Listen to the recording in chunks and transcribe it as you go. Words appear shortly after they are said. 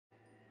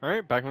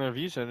Alright, back in the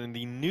review set in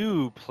the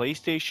new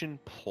PlayStation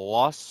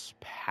Plus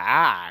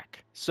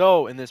pack.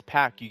 So, in this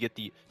pack, you get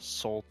the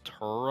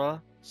Sultura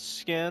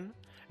skin,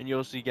 and you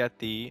also get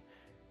the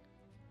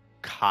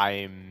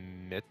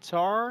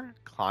Cymitar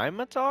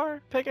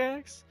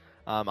pickaxe.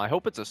 I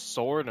hope it's a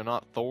sword and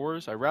not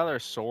Thor's. I'd rather a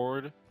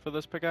sword for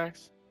this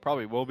pickaxe.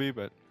 Probably will be,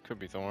 but could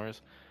be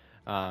Thor's.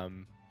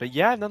 But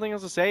yeah, nothing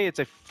else to say. It's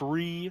a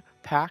free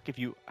pack if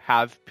you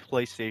have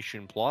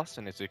PlayStation Plus,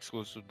 and it's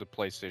exclusive to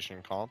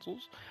PlayStation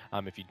consoles.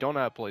 If you don't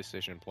have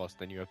PlayStation Plus,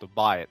 then you have to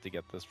buy it to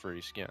get this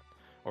free skin,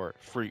 or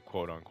free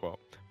quote unquote.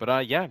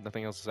 But yeah,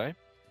 nothing else to say.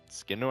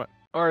 Let's get into it.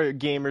 Alright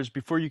gamers,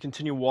 before you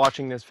continue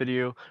watching this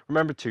video,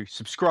 remember to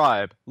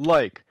subscribe,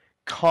 like,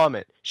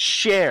 comment,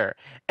 share,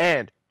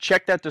 and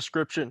check that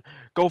description.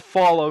 Go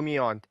follow me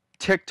on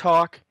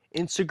TikTok,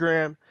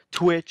 Instagram,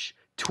 Twitch,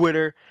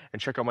 Twitter, and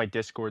check out my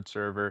Discord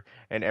server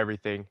and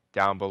everything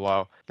down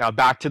below. Now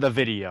back to the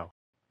video.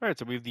 Alright,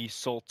 so we have the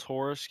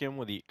Sultura skin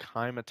with the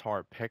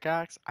Cymitar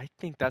pickaxe. I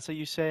think that's how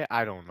you say it.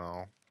 I don't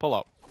know. Pull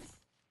up.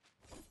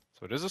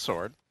 So it is a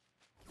sword.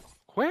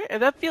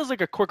 And that feels like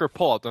a quicker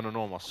pull-up than a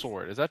normal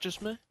sword. Is that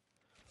just me?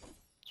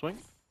 Swing.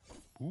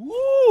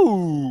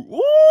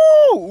 Ooh,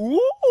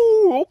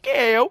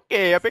 okay,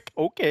 epic,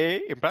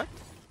 okay, impact.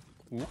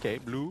 Okay,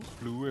 blue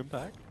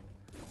impact.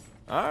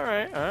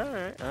 Alright.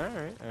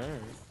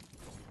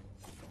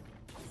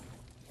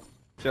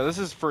 So this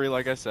is free,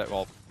 like I said,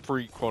 well,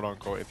 free quote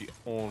unquote if you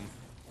own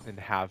and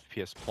have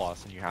PS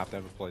Plus, and you have to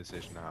have a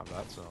PlayStation to have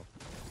that, so.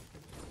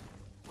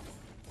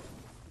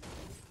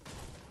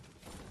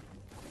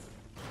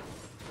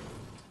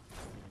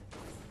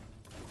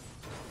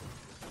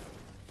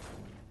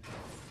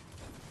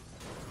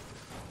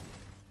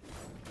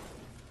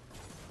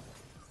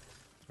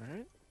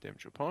 Alright,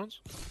 damage your opponents.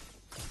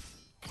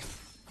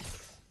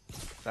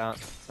 That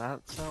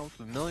sounds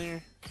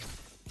familiar.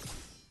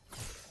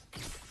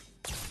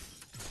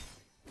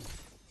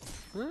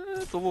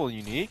 It's a little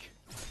unique,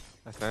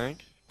 I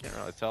think. Can't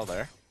really tell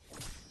there.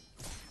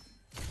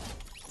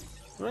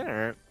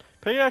 Alright.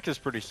 Pickaxe is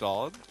pretty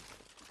solid.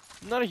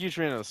 I'm not a huge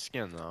fan of the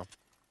skin, though.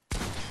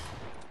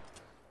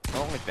 I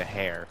don't like the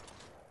hair.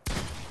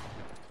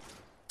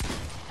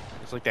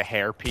 It's like the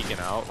hair peeking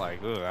out,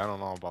 like, ugh, I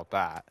don't know about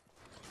that.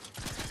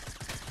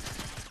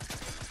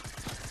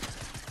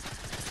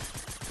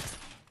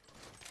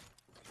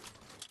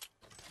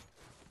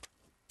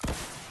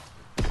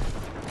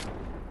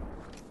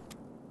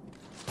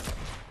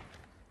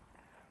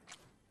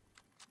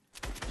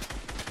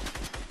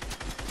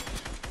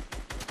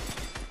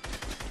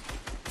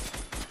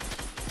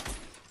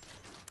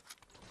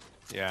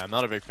 Yeah, I'm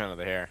not a big fan of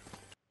the hair.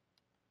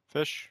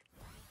 Fish.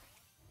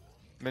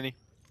 Mini.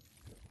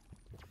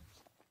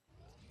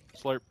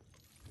 Slurp.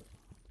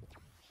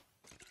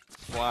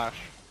 Splash.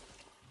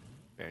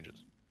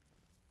 Bandages.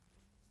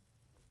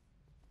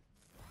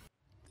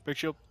 Big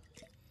shield.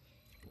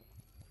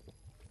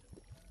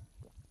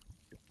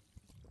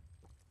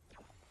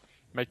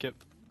 Make it.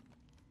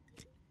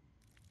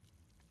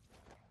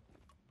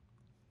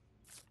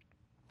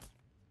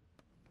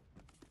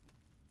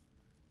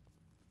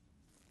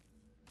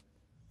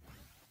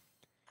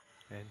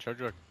 And charge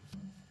your.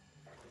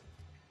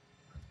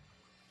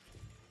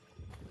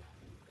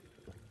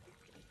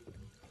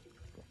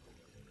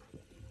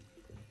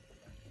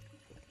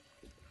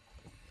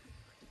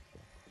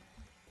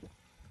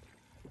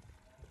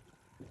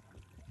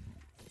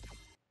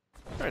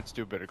 Alright, let's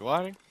do a bit of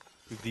gliding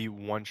with the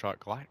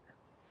one-shot glider.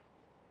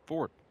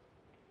 Forward.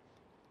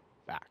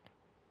 Back.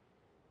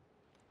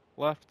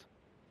 Left.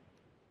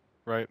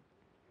 Right.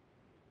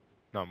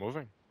 Not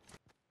moving.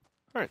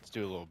 Alright, let's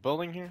do a little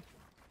building here.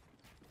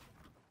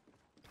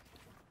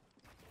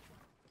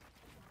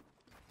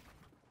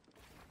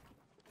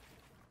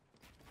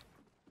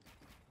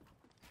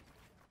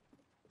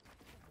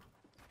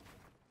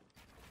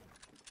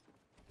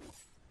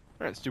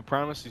 Alright, let's do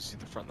primus. You see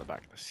the front and the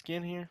back of the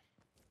skin here.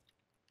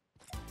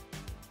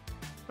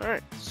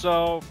 Alright,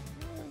 so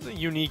it's a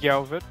unique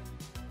outfit.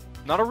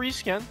 Not a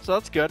reskin, so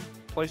that's good.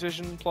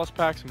 PlayStation Plus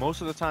packs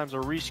most of the times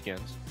are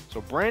reskins. So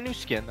brand new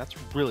skin, that's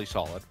really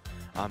solid.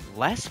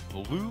 Less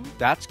blue,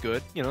 that's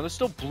good. You know, there's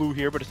still blue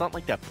here, but it's not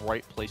like that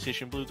bright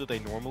PlayStation blue that they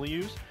normally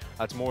use.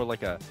 It's more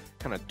like a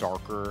kind of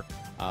darker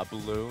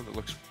blue that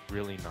looks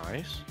really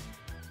nice.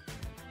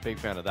 Big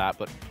fan of that,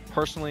 but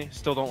personally,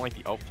 still don't like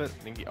the outfit.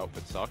 I think the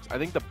outfit sucks. I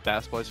think the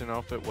best PlayStation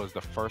outfit was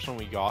the first one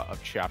we got of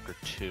Chapter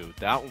 2.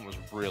 That one was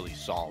really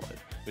solid.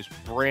 It was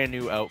brand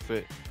new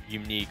outfit,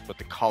 unique, but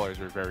the colors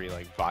were very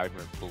like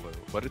vibrant blue.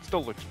 But it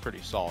still looks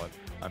pretty solid.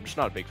 I'm just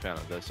not a big fan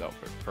of this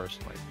outfit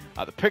personally.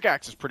 The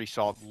pickaxe is pretty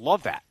solid.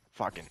 Love that.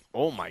 Fucking,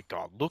 oh my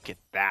god, look at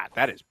that.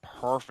 That is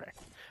perfect.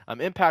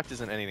 Impact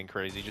isn't anything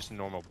crazy, just a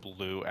normal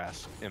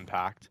blue-esque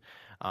impact.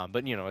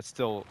 But you know, it's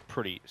still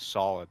pretty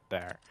solid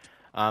there.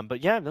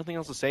 But yeah, nothing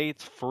else to say.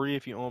 It's free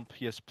if you own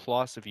PS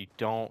Plus. If you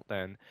don't,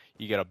 then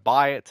you gotta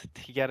buy it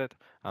to get it.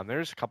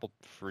 There's a couple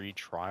free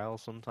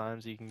trials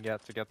sometimes you can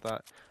get to get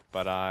that.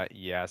 But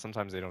yeah,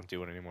 sometimes they don't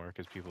do it anymore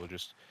because people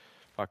just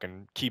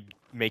fucking keep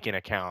making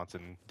accounts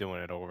and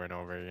doing it over and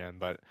over again.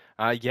 But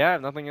yeah,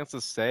 nothing else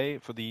to say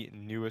for the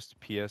newest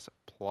PS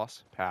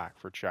Plus pack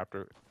for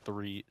Chapter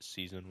 3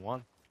 Season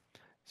 1.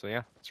 So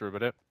yeah, that's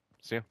about it.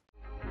 See ya.